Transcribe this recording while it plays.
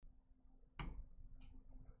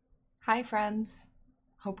Hi friends,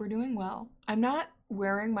 hope we're doing well. I'm not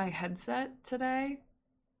wearing my headset today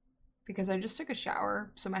because I just took a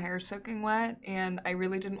shower, so my hair is soaking wet and I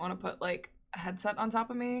really didn't want to put like a headset on top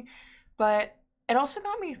of me. But it also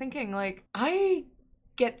got me thinking, like, I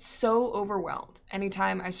get so overwhelmed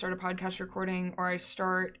anytime I start a podcast recording or I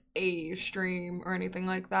start a stream or anything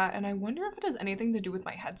like that, and I wonder if it has anything to do with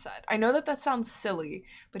my headset. I know that that sounds silly,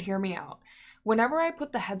 but hear me out. Whenever I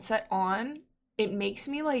put the headset on, it makes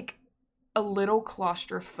me like a little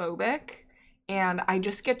claustrophobic, and I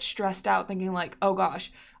just get stressed out thinking like, oh gosh,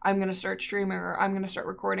 I'm gonna start streaming or I'm gonna start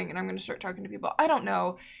recording and I'm gonna start talking to people. I don't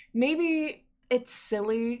know. Maybe it's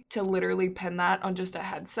silly to literally pin that on just a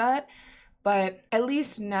headset, but at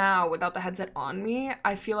least now without the headset on me,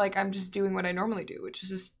 I feel like I'm just doing what I normally do, which is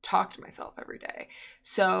just talk to myself every day.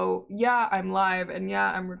 So yeah, I'm live and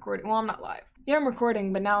yeah, I'm recording. Well, I'm not live. Yeah, I'm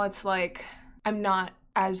recording, but now it's like I'm not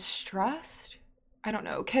as stressed. I don't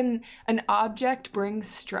know. Can an object bring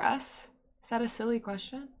stress? Is that a silly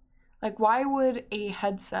question? Like, why would a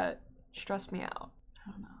headset stress me out?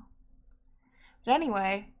 I don't know. But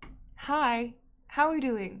anyway, hi. How are we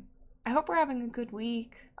doing? I hope we're having a good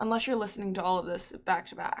week. Unless you're listening to all of this back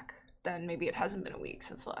to back, then maybe it hasn't been a week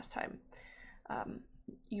since the last time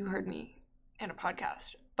you heard me in a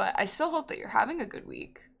podcast. But I still hope that you're having a good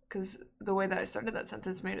week, because the way that I started that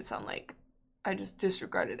sentence made it sound like I just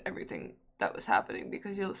disregarded everything that was happening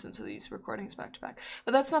because you listen to these recordings back to back.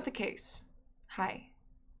 But that's not the case. Hi.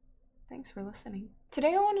 Thanks for listening.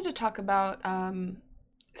 Today I wanted to talk about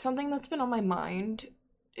something that's been on my mind.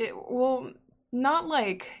 Not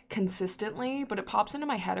like consistently, but it pops into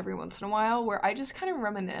my head every once in a while where I just kind of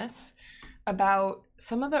reminisce about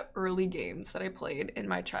some of the early games that I played in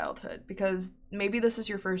my childhood, because maybe this is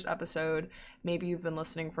your first episode, maybe you've been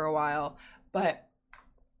listening for a while, but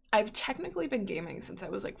I've technically been gaming since I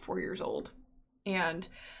was like 4 years old, and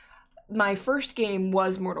my first game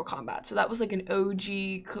was Mortal Kombat, so that was like an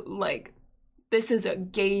OG, like, this is a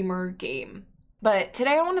gamer game. But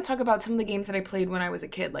today I want to talk about some of the games that I played when I was a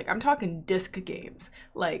kid. Like, I'm talking disc games,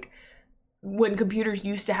 like when computers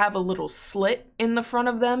used to have a little slit in the front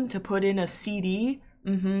of them to put in a CD.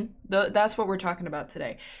 That's what we're talking about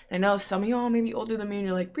today. And I know some of y'all may be older than me and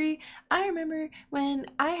you're like, Brie, I remember when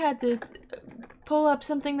I had to pull up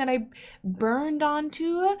something that I burned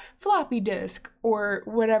onto a floppy disk or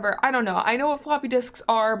whatever. I don't know. I know what floppy disks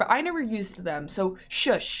are, but I never used them. So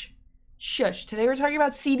shush. Today we're talking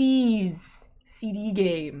about CDs. CD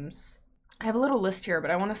games. I have a little list here, but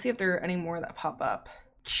I want to see if there are any more that pop up.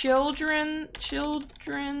 Children's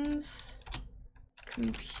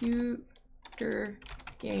computer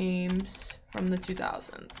games from the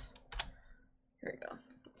 2000s. Here we go.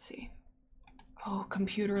 Let's see. Oh,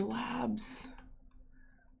 computer labs.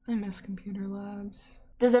 I miss computer labs.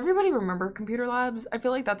 Does everybody remember computer labs? I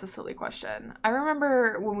feel like that's a silly question. I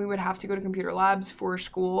remember when we would have to go to computer labs for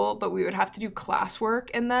school, but we would have to do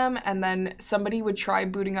classwork in them, and then somebody would try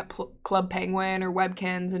booting up Club Penguin or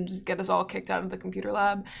Webkins and just get us all kicked out of the computer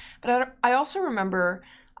lab. But I also remember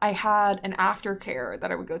I had an aftercare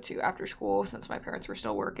that I would go to after school since my parents were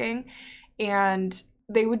still working, and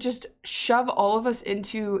they would just shove all of us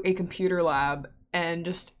into a computer lab and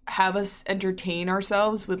just have us entertain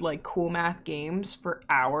ourselves with like cool math games for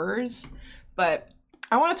hours. But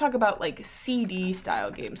I want to talk about like CD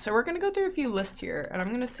style games. So we're going to go through a few lists here, and I'm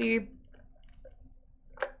going to see.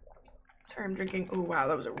 Sorry, I'm drinking. Oh, wow,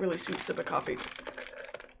 that was a really sweet sip of coffee.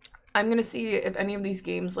 I'm going to see if any of these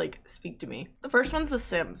games like speak to me. The first one's The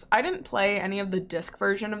Sims. I didn't play any of the disc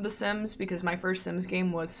version of The Sims because my first Sims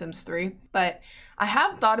game was Sims 3, but I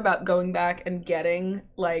have thought about going back and getting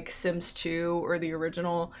like Sims 2 or the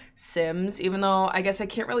original Sims, even though I guess I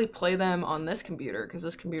can't really play them on this computer because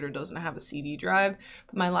this computer doesn't have a CD drive,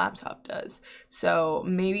 but my laptop does. So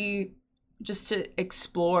maybe just to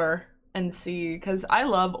explore and see, because I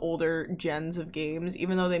love older gens of games,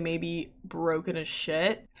 even though they may be broken as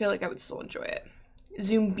shit. I feel like I would still enjoy it.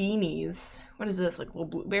 Zoombinis. What is this, like little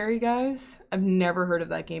blueberry guys? I've never heard of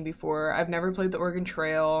that game before. I've never played the Oregon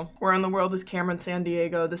Trail. Where in the World is Cameron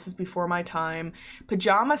Sandiego? This is before my time.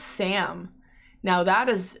 Pajama Sam. Now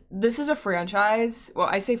this is a franchise. Well,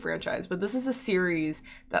 I say franchise, but this is a series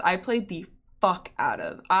that I played the fuck out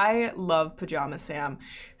of. I love Pajama Sam.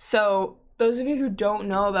 So those of you who don't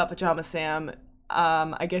know about Pajama Sam,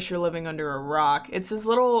 I guess you're living under a rock. It's this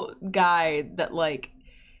little guy that like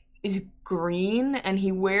is green, and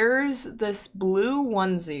he wears this blue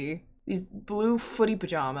onesie, these blue footy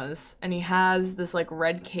pajamas, and he has this like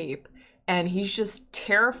red cape, and he's just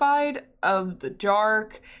terrified of the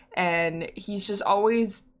dark, and he's just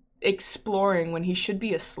always exploring when he should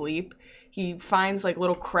be asleep. he finds like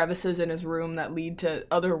little crevices in his room that lead to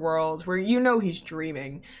other worlds where you know he's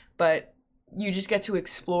dreaming, but you just get to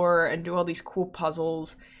explore and do all these cool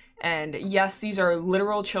puzzles. And yes, these are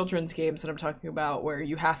literal children's games that I'm talking about, where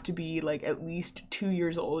you have to be like at least 2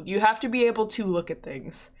 years old. You have to be able to look at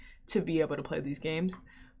things to be able to play these games.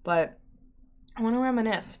 But I want to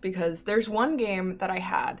reminisce because there's one game that I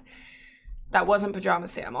had that wasn't Pajama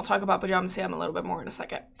Sam. I'll talk about Pajama Sam a little bit more in a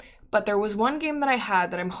second. But there was one game that I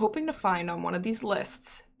had that I'm hoping to find on one of these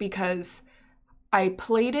lists because I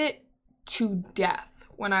played it to death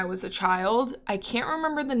when I was a child. I can't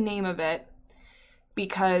remember the name of it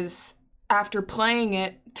because after playing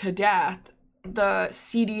it to death, the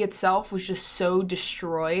CD itself was just so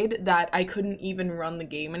destroyed that I couldn't even run the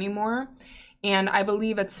game anymore. And I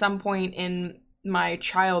believe at some point in my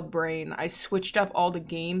child brain, I switched up all the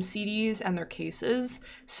game CDs and their cases,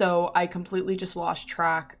 so I completely just lost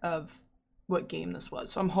track of what game this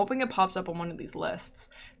was. So I'm hoping it pops up on one of these lists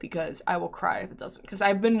because I will cry if it doesn't, because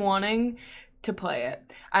I've been wanting to play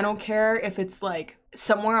it. I don't care if it's like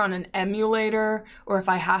somewhere on an emulator or if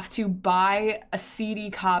I have to buy a CD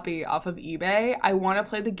copy off of eBay. I want to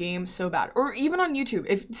play the game so bad. Or even on YouTube.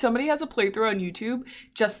 If somebody has a playthrough on YouTube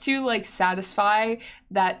just to like satisfy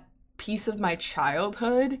that piece of my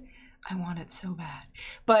childhood, I want it so bad.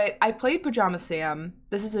 But I played Pajama Sam.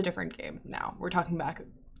 This is a different game now. We're talking back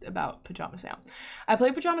about Pajama Sam. I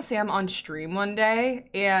played Pajama Sam on stream one day,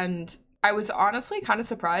 and I was honestly kind of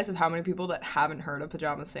surprised of how many people that haven't heard of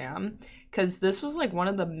Pajama Sam, because this was like one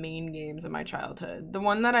of the main games of my childhood. The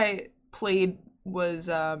one that I played was,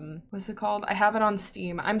 what's it called? I have it on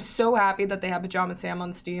Steam. I'm so happy that they have Pajama Sam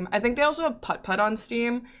on Steam. I think they also have Putt Putt on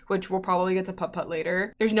Steam, which we'll probably get to Putt Putt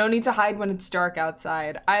later. There's no need to hide when it's dark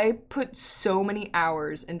outside. I put so many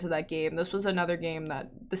hours into that game. This was another game that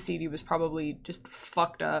the CD was probably just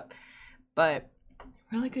fucked up, but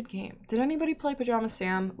really good game. Did anybody play Pajama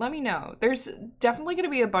Sam? Let me know. There's definitely going to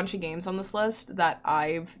be a bunch of games on this list that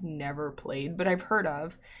I've never played, but I've heard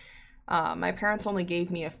of. My parents only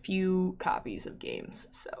gave me a few copies of games,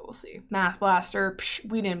 so we'll see. Math Blaster,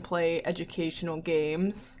 we didn't play educational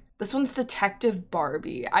games. This one's Detective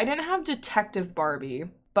Barbie. I didn't have Detective Barbie,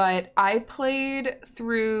 but I played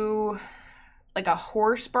through like a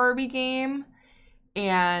horse Barbie game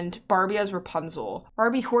and Barbie as Rapunzel.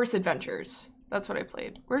 Barbie Horse Adventures. That's what I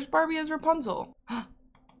played. Where's Barbie as Rapunzel?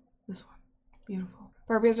 This one. Beautiful.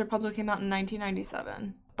 Barbie as Rapunzel came out in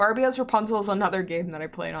 1997. Barbie as Rapunzel is another game that I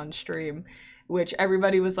played on stream, which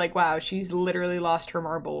everybody was like, wow, she's literally lost her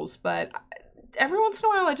marbles. But every once in a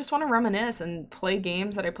while, I just want to reminisce and play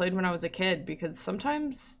games that I played when I was a kid, because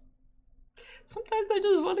sometimes I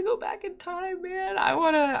just want to go back in time, man. I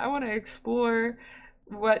want to explore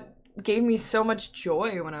what gave me so much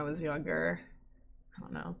joy when I was younger. I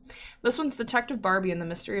don't know. This one's Detective Barbie and the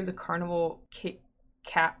Mystery of the Carnival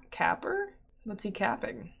Capper? What's he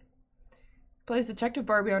capping? Plays Detective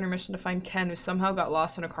Barbie on her mission to find Ken, who somehow got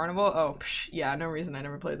lost in a carnival. Oh, yeah, no reason I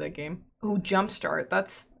never played that game. Oh, Jumpstart.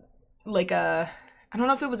 That's like I don't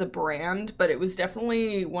know if it was a brand, but it was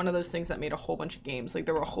definitely one of those things that made a whole bunch of games. Like,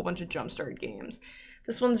 there were a whole bunch of Jumpstart games.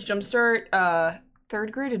 This one's Jumpstart,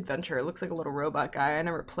 Third Grade Adventure. It looks like a little robot guy. I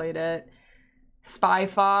never played it. Spy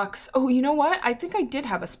Fox. Oh, you know what? I think I did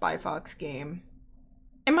have a Spy Fox game.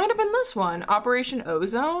 It might have been this one, Operation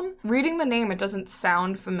Ozone. Reading the name, it doesn't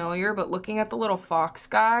sound familiar, but looking at the little fox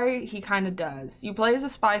guy, he kind of does. You play as a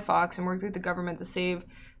spy fox and work with the government to save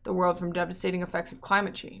the world from devastating effects of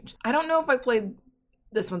climate change. I don't know if I played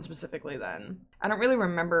this one specifically then. I don't really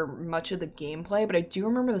remember much of the gameplay, but I do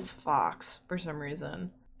remember this fox for some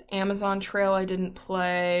reason. The Amazon Trail I didn't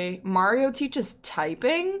play. Mario Teaches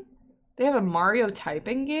Typing? They have a Mario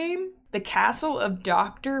typing game? The Castle of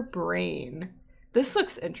Dr. Brain. This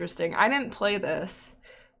looks interesting. I didn't play this,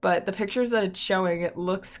 but the pictures that it's showing, it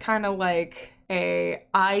looks kind of like a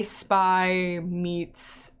I Spy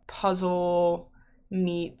meets puzzle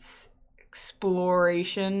meets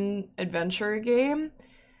exploration adventure game.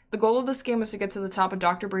 The goal of this game is to get to the top of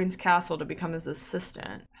Dr. Brain's castle to become his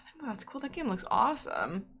assistant. I think that's cool. That game looks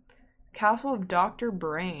awesome. Castle of Dr.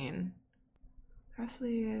 Brain. The rest of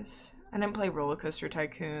these... I didn't play Roller Coaster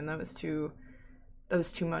Tycoon. That was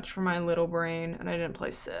too much for my little brain, and I didn't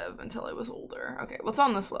play Civ until I was older. Okay, what's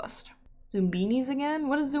on this list? Zoombinis again?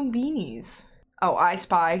 What is Zoombinis? Oh, I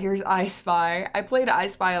Spy. Here's I Spy. I played I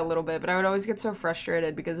Spy a little bit, but I would always get so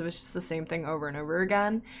frustrated because it was just the same thing over and over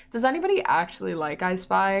again. Does anybody actually like I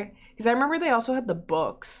Spy? Because I remember they also had the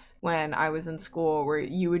books when I was in school where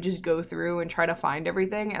you would just go through and try to find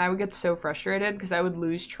everything, and I would get so frustrated because I would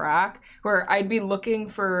lose track, where I'd be looking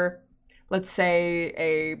for, let's say,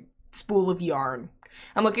 a spool of yarn.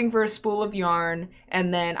 I'm looking for a spool of yarn,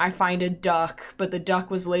 and then I find a duck, but the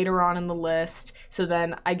duck was later on in the list, so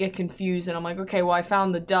then I get confused, and I'm like, okay, well, I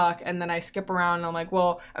found the duck, and then I skip around, and I'm like,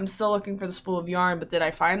 well, I'm still looking for the spool of yarn, but did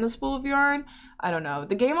I find the spool of yarn? I don't know.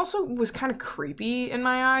 The game also was kind of creepy in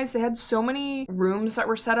my eyes. They had so many rooms that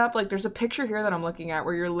were set up. Like, there's a picture here that I'm looking at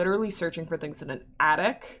where you're literally searching for things in an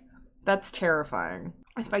attic. That's terrifying.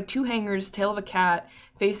 I spy 2 hangers, tail of a cat,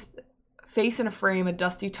 face in a frame, a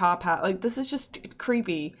dusty top hat. Like, this is just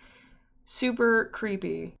creepy. Super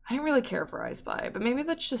creepy. I didn't really care for I Spy, but maybe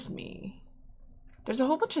that's just me. There's a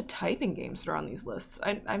whole bunch of typing games that are on these lists.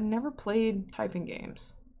 I've never played typing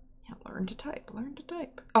games. Yeah, learn to type.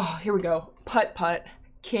 Oh, here we go. Putt Putt.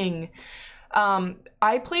 King.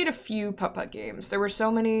 I played a few Putt Putt games. There were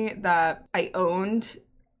so many that I owned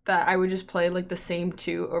that I would just play like the same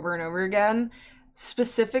 2 over and over again.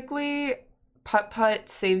 Specifically, Putt Putt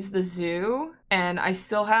Saves the Zoo, and I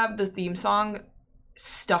still have the theme song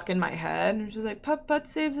stuck in my head. It's just like, Putt Putt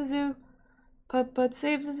Saves the Zoo, Putt Putt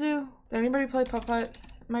Saves the Zoo. Did anybody play Putt Putt?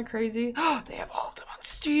 Am I crazy? Oh, they have all of them on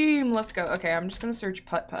Steam. Let's go. Okay, I'm just gonna search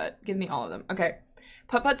Putt Putt. Give me all of them. Okay.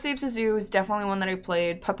 Putt Putt Saves the Zoo is definitely one that I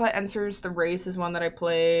played. Putt Putt Enters the Race is one that I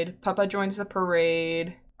played. Putt Putt Joins the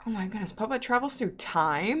Parade. Oh my goodness, Putt Putt Travels Through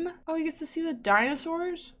Time? Oh, he gets to see the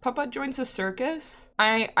dinosaurs? Putt Putt Joins the Circus?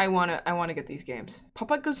 I wanna get these games. Putt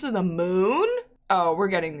Putt Goes to the Moon? Oh, we're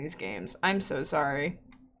getting these games. I'm so sorry.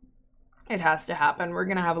 It has to happen. We're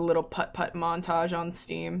gonna have a little Putt Putt montage on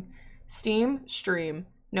Steam. Steam, stream.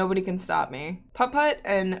 Nobody can stop me. Putt Putt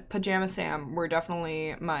and Pajama Sam were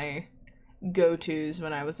definitely my go-tos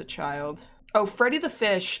when I was a child. Oh, Freddy the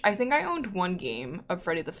Fish. I think I owned 1 game of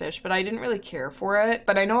Freddy the Fish, but I didn't really care for it.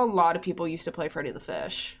 But I know a lot of people used to play Freddy the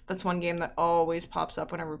Fish. That's one game that always pops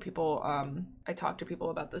up whenever people, I talk to people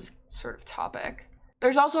about this sort of topic.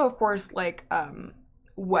 There's also, of course, like,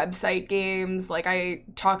 website games. Like, I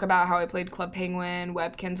talk about how I played Club Penguin,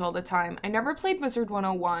 Webkinz all the time. I never played Wizard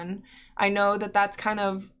 101. I know that that's kind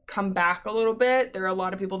of come back a little bit. There are a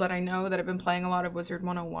lot of people that I know that have been playing a lot of Wizard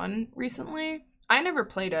 101 recently. I never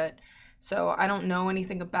played it, so I don't know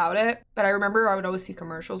anything about it, but I remember I would always see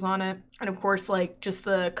commercials on it. And of course, like, just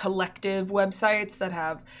the collective websites that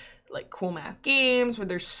have, like, Cool Math Games, where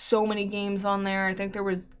there's so many games on there. I think there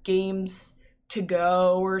was Games to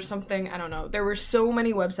Go or something. I don't know. There were so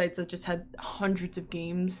many websites that just had hundreds of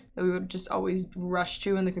games that we would just always rush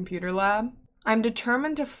to in the computer lab. I'm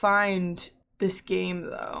determined to find this game,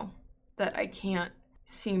 though, that I can't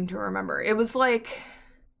seem to remember. It was like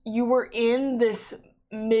you were in this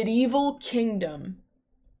medieval kingdom,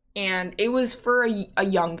 and it was for a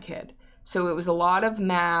young kid. So it was a lot of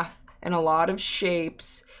math and a lot of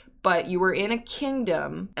shapes, but you were in a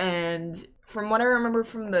kingdom, and from what I remember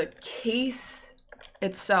from the case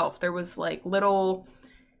itself, there was like little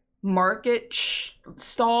market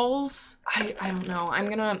stalls. I don't know. I'm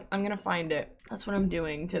gonna find it. That's what I'm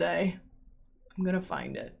doing today. I'm gonna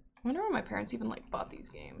find it. I wonder where my parents even like bought these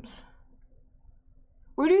games.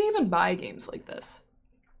 Where do you even buy games like this?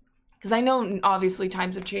 Because I know obviously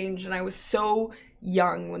times have changed, and I was so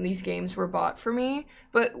young when these games were bought for me,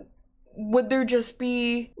 but would there just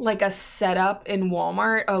be like a setup in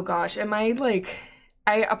Walmart? Oh gosh, am I like,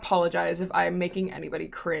 I apologize if I'm making anybody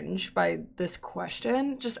cringe by this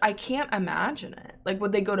question. Just, I can't imagine it. Like,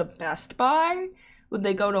 would they go to Best Buy? Would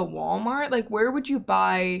they go to Walmart? Like, where would you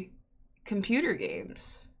buy computer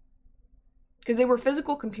games? Because they were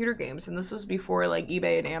physical computer games, and this was before like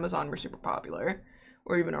eBay and Amazon were super popular,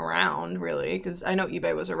 or even around, really, because I know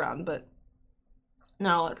eBay was around, but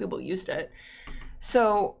not a lot of people used it.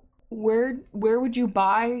 So where would you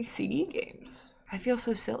buy CD games? I feel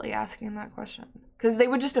so silly asking that question, because they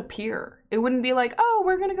would just appear. It wouldn't be like, oh,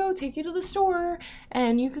 we're gonna go take you to the store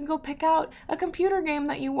and you can go pick out a computer game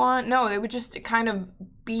that you want. No, they would just kind of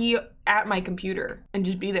be at my computer and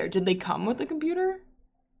just be there. Did they come with a computer?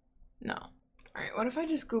 No. All right, what if I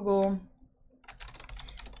just Google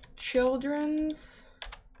children's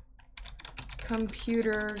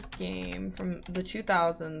computer game from the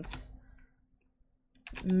 2000s,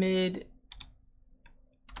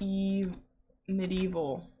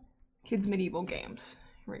 medieval kids medieval games.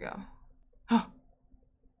 Here we go. Oh,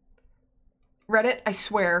 Reddit, I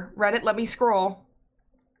swear. Reddit, let me scroll.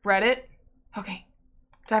 Reddit. Okay.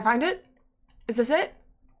 Did I find it? Is this it?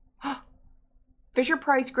 Fisher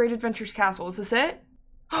Price Great Adventures Castle. Is this it?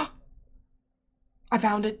 I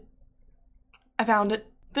found it. I found it.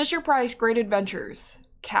 Fisher Price Great Adventures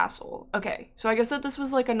Castle. Okay, so I guess that this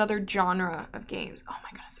was like another genre of games. Oh my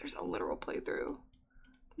goodness, there's a literal playthrough.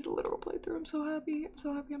 There's a literal playthrough. I'm so happy. I'm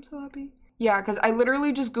so happy. I'm so happy. Yeah, because I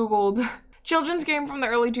literally just Googled children's game from the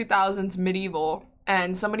early 2000s, medieval.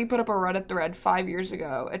 And somebody put up a Reddit thread 5 years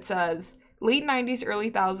ago. It says, late 90s, early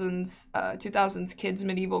 2000s kids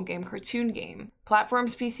medieval game cartoon game.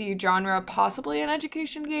 Platforms, PC, genre, possibly an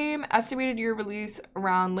education game. Estimated year release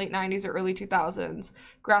around late 90s or early 2000s.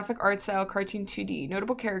 Graphic art style, cartoon 2D.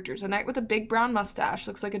 Notable characters. A knight with a big brown mustache.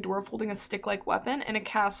 Looks like a dwarf holding a stick-like weapon. And a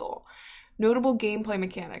castle. Notable gameplay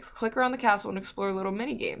mechanics. Click around the castle and explore little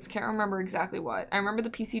mini games. Can't remember exactly what. I remember the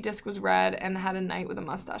PC disc was red and had a knight with a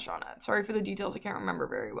mustache on it. Sorry for the details, I can't remember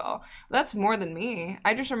very well. That's more than me.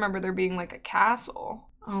 I just remember there being like a castle.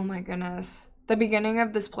 Oh my goodness. The beginning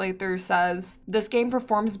of this playthrough says, this game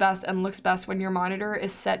performs best and looks best when your monitor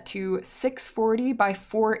is set to 640 by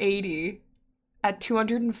 480 at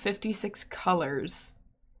 256 colors.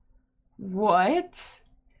 What?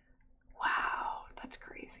 Wow. That's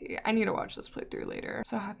crazy. I need to watch this playthrough later. I'm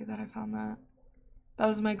so happy that I found that. That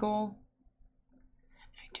was my goal.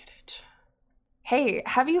 I did it. Hey,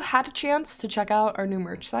 have you had a chance to check out our new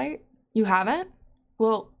merch site? You haven't?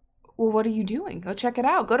 Well, what are you doing? Go check it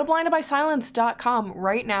out. Go to blindedbysilence.com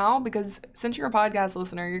right now, because since you're a podcast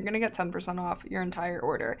listener, you're going to get 10% off your entire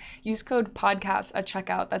order. Use code PODCAST at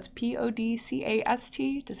checkout. That's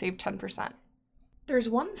PODCAST to save 10%. There's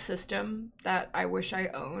one system that I wish I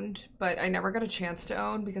owned, but I never got a chance to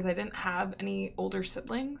own because I didn't have any older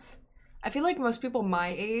siblings. I feel like most people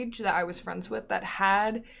my age that I was friends with that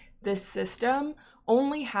had this system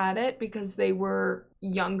only had it because they were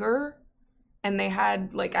younger and they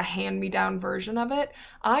had like a hand-me-down version of it.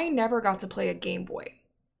 I never got to play a Game Boy.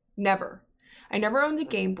 Never. I never owned a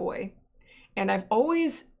Game Boy, and I've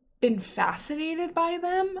always been fascinated by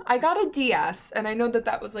them. I got a DS, and I know that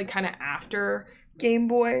that was like kind of after Game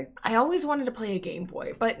Boy. I always wanted to play a Game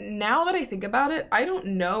Boy, but now that I think about it, I don't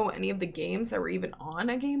know any of the games that were even on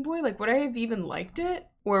a Game Boy. Like, would I have even liked it?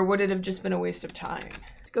 Or would it have just been a waste of time?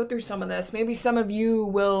 Let's go through some of this. Maybe some of you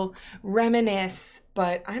will reminisce,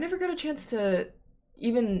 but I never got a chance to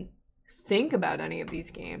even think about any of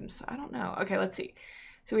these games. I don't know. Okay, let's see.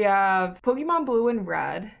 So we have Pokemon Blue and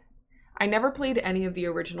Red. I never played any of the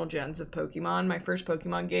original gens of Pokemon. My first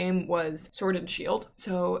Pokemon game was Sword and Shield.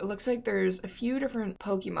 So it looks like there's a few different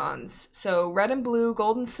Pokemons. So Red and Blue,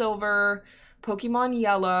 Gold and Silver, Pokemon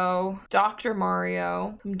Yellow, Dr.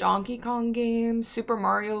 Mario, some Donkey Kong games, Super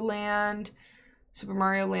Mario Land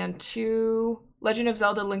 2, Legend of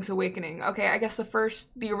Zelda Link's Awakening. Okay, I guess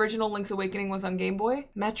the original Link's Awakening was on Game Boy.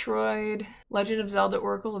 Metroid, Legend of Zelda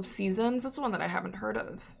Oracle of Seasons. That's the one that I haven't heard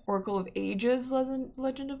of. Oracle of Ages,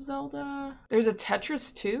 Legend of Zelda. There's a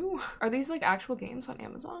Tetris 2. Are these like actual games on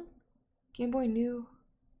Amazon? Game Boy New.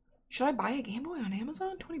 Should I buy a Game Boy on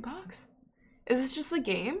Amazon? 20 bucks. Is this just like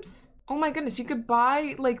games? Oh my goodness, you could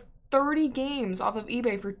buy like 30 games off of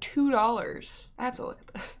eBay for $2. I have to look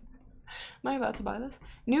at this. Am I about to buy this?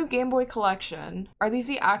 New Game Boy collection. Are these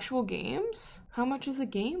the actual games? How much is a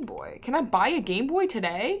Game Boy? Can I buy a Game Boy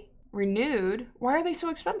today? Renewed? Why are they so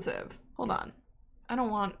expensive? Hold on. I don't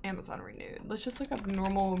want Amazon Renewed. Let's just look up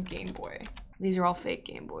normal Game Boy. These are all fake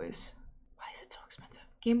Game Boys. Why is it so expensive?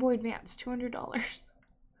 Game Boy Advance, $200.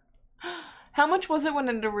 How much was it when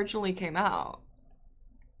it originally came out?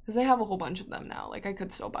 Because they have a whole bunch of them now. Like, I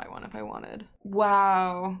could still buy one if I wanted.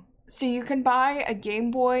 Wow. So you can buy a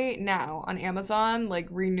Game Boy now on Amazon, like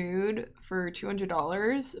renewed for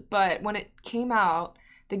 $200, but when it came out,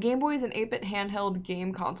 the Game Boy is an 8-bit handheld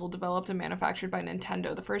game console developed and manufactured by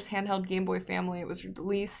Nintendo. The first handheld Game Boy family. It was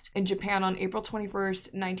released in Japan on April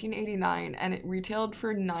 21st, 1989, and it retailed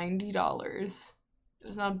for $90. It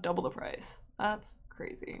is now double the price. That's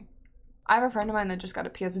crazy. I have a friend of mine that just got a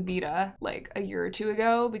PS Vita like a year or two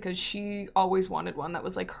ago because she always wanted one that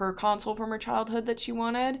was like her console from her childhood that she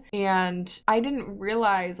wanted. And I didn't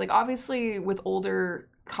realize, like, obviously with older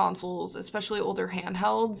consoles, especially older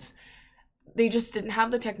handhelds, they just didn't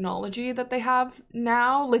have the technology that they have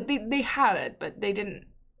now. Like they had it, but they didn't,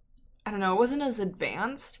 I don't know, it wasn't as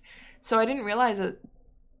advanced. So I didn't realize that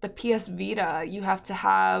the PS Vita, you have to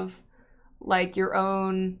have like your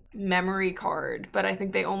own memory card, but I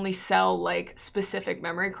think they only sell like specific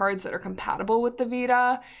memory cards that are compatible with the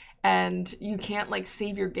Vita, and you can't like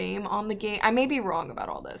save your game on the game. I may be wrong about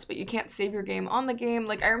all this, but you can't save your game on the game.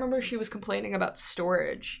 Like I remember she was complaining about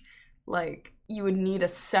storage. Like you would need a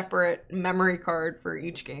separate memory card for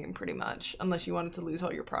each game pretty much, unless you wanted to lose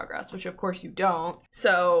all your progress, which of course you don't.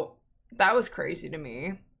 So that was crazy to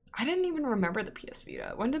me. I didn't even remember the PS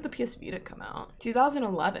Vita. When did the PS Vita come out?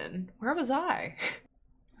 2011. Where was I?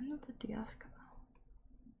 When did the DS come out?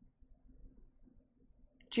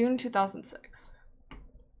 June 2006.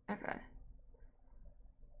 Okay.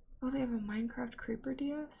 Oh, they have a Minecraft Creeper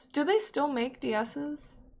DS? Do they still make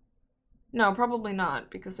DSs? No, probably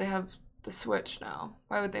not, because they have the Switch now.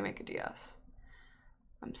 Why would they make a DS?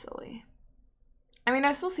 I'm silly. I mean,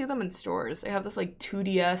 I still see them in stores. They have this like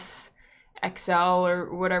 2DS XL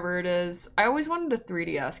or whatever it is. I always wanted a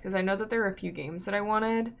 3DS because I know that there are a few games that I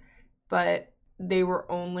wanted, but they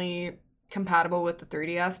were only compatible with the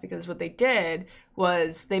 3DS because what they did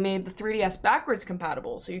was they made the 3DS backwards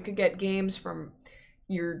compatible, so you could get games from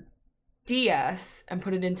your DS and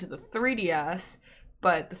put it into the 3DS,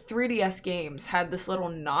 but the 3DS games had this little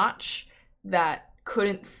notch that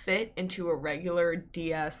couldn't fit into a regular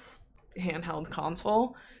DS handheld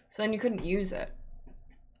console, so then you couldn't use it.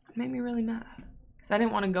 It made me really mad because I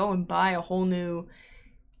didn't want to go and buy a whole new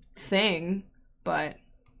thing, but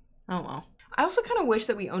I don't know. I also kind of wish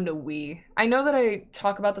that we owned a Wii. I know that I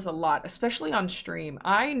talk about this a lot, especially on stream.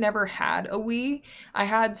 I never had a Wii. I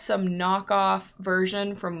had some knockoff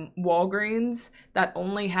version from Walgreens that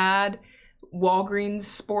only had Walgreens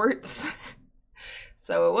Sports.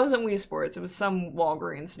 So it wasn't Wii Sports, it was some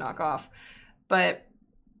Walgreens knockoff. But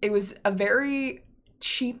it was a very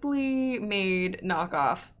cheaply made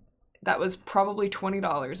knockoff that was probably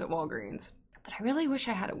 $20 at Walgreens. But I really wish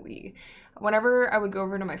I had a Wii. Whenever I would go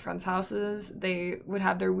over to my friends' houses, they would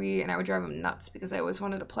have their Wii and I would drive them nuts because I always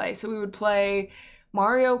wanted to play. So we would play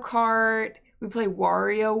Mario Kart, we play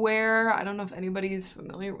WarioWare. I don't know if anybody's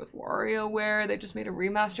familiar with WarioWare. They just made a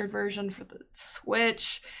remastered version for the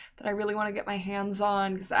Switch that I really want to get my hands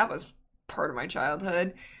on because that was part of my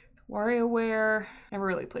childhood. WarioWare. Never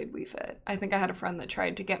really played Wii Fit. I think I had a friend that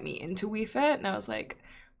tried to get me into Wii Fit and I was like,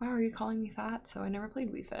 wow, are you calling me fat? So I never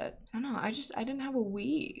played Wii Fit. I don't know, I didn't have a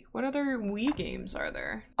Wii. What other Wii games are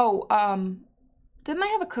there? Oh, didn't they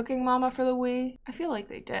have a Cooking Mama for the Wii? I feel like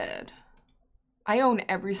they did. I own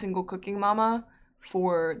every single Cooking Mama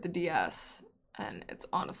for the DS, and it's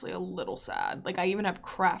honestly a little sad. Like, I even have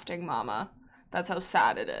Crafting Mama. That's how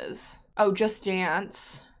sad it is. Oh, Just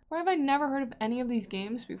Dance. Why have I never heard of any of these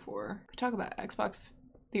games before? Could talk about Xbox,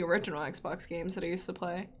 the original Xbox games that I used to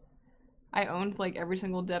play. I owned like every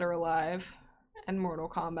single Dead or Alive and Mortal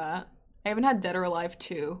Kombat. I even had Dead or Alive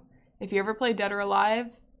 2. If you ever play Dead or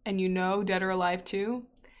Alive and you know Dead or Alive 2,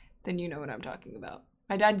 then you know what I'm talking about.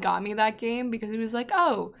 My dad got me that game because he was like,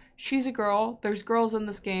 oh, she's a girl. There's girls in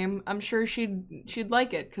this game. I'm sure she'd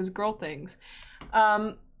like it because girl things.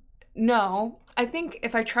 No, I think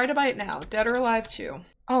if I try to buy it now, Dead or Alive 2.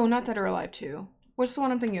 Oh, not Dead or Alive 2. What's the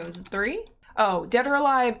one I'm thinking of? Is it 3? Oh, Dead or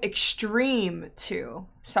Alive Extreme 2.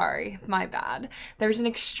 Sorry, my bad. There's an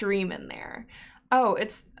Extreme in there. Oh,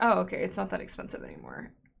 okay, it's not that expensive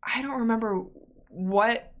anymore. I don't remember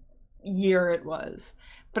what year it was,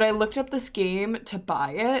 but I looked up this game to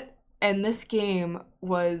buy it, and this game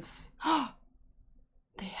was,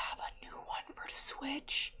 they have a new one for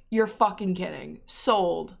Switch? You're fucking kidding.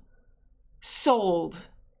 Sold.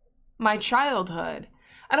 My childhood.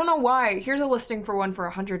 I don't know why. Here's a listing for one for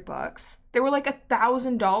 $100. They were like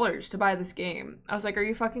 $1,000 to buy this game. I was like, are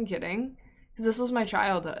you fucking kidding? Because this was my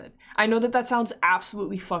childhood. I know that sounds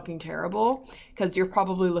absolutely fucking terrible because you're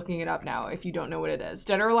probably looking it up now if you don't know what it is.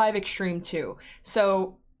 Dead or Alive Extreme 2.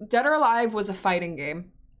 So Dead or Alive was a fighting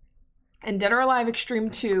game. And Dead or Alive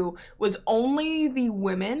Extreme 2 was only the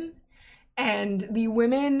women. And the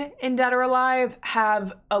women in Dead or Alive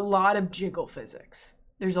have a lot of jiggle physics.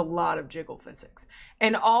 There's a lot of jiggle physics.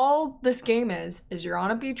 And all this game is you're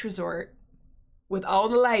on a beach resort with all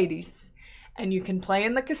the ladies. And you can play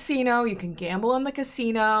in the casino. You can gamble in the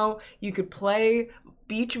casino. You could play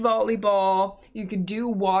beach volleyball. You could do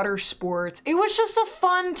water sports. It was just a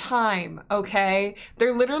fun time, okay?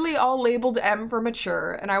 They're literally all labeled M for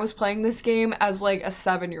mature. And I was playing this game as like a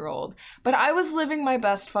 7-year-old. But I was living my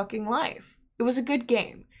best fucking life. It was a good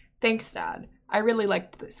game. Thanks, Dad. I really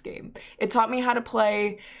liked this game. It taught me how to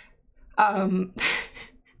play,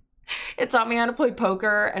 it taught me how to play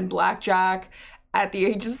poker and blackjack at the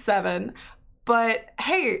age of 7. But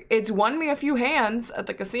hey, it's won me a few hands at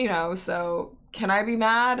the casino, so can I be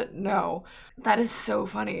mad? No. That is so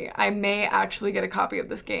funny. I may actually get a copy of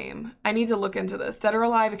this game. I need to look into this. Dead or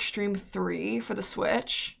Alive Extreme 3 for the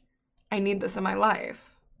Switch. I need this in my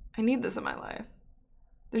life.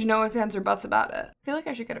 There's no ifs, ands, or buts about it. I feel like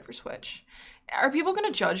I should get it for Switch. Are people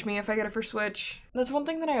gonna judge me if I get it for Switch? That's one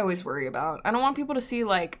thing that I always worry about. I don't want people to see,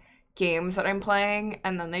 like, games that I'm playing,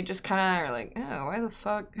 and then they just kind of are like, oh, why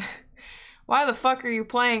the fuck are you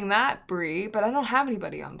playing that, Brie? But I don't have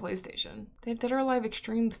anybody on PlayStation. They have Dead or Alive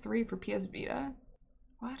Extreme 3 for PS Vita?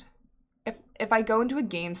 What? If I go into a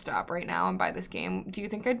GameStop right now and buy this game, do you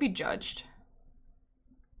think I'd be judged?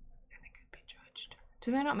 Do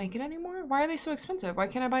they not make it anymore? Why are they so expensive? Why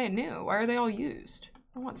can't I buy it new? Why are they all used? I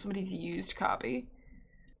don't want somebody's used copy.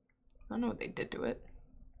 I don't know what they did to it.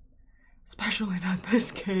 Especially not this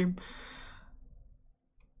game.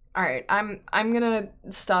 All right, I'm gonna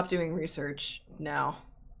stop doing research now.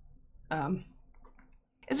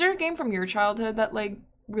 Is there a game from your childhood that like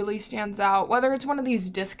really stands out? Whether it's one of these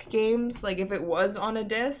disc games, like if it was on a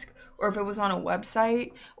disc, or if it was on a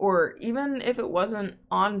website, or even if it wasn't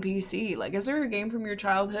on PC. Like, is there a game from your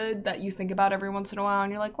childhood that you think about every once in a while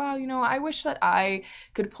and you're like, wow, you know, I wish that I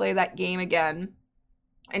could play that game again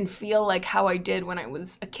and feel like how I did when I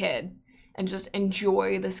was a kid and just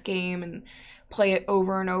enjoy this game and play it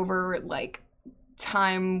over and over, like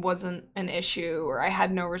time wasn't an issue or I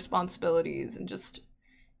had no responsibilities and just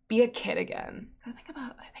be a kid again. I think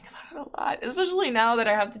about it a lot, especially now that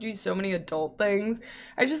I have to do so many adult things.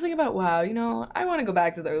 I just think about, wow, you know, I want to go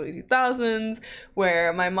back to the early 2000s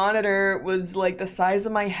where my monitor was like the size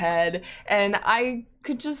of my head and I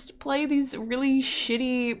could just play these really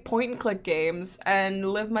shitty point and click games and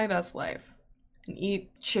live my best life and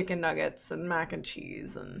eat chicken nuggets and mac and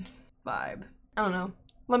cheese and vibe. I don't know.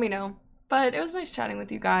 Let me know. But it was nice chatting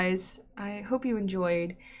with you guys. I hope you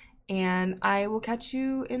enjoyed. And I will catch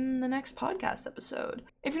you in the next podcast episode.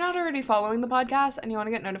 If you're not already following the podcast and you want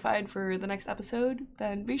to get notified for the next episode,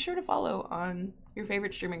 then be sure to follow on your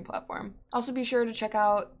favorite streaming platform. Also be sure to check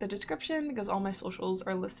out the description because all my socials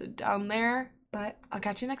are listed down there. But I'll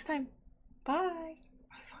catch you next time. Bye!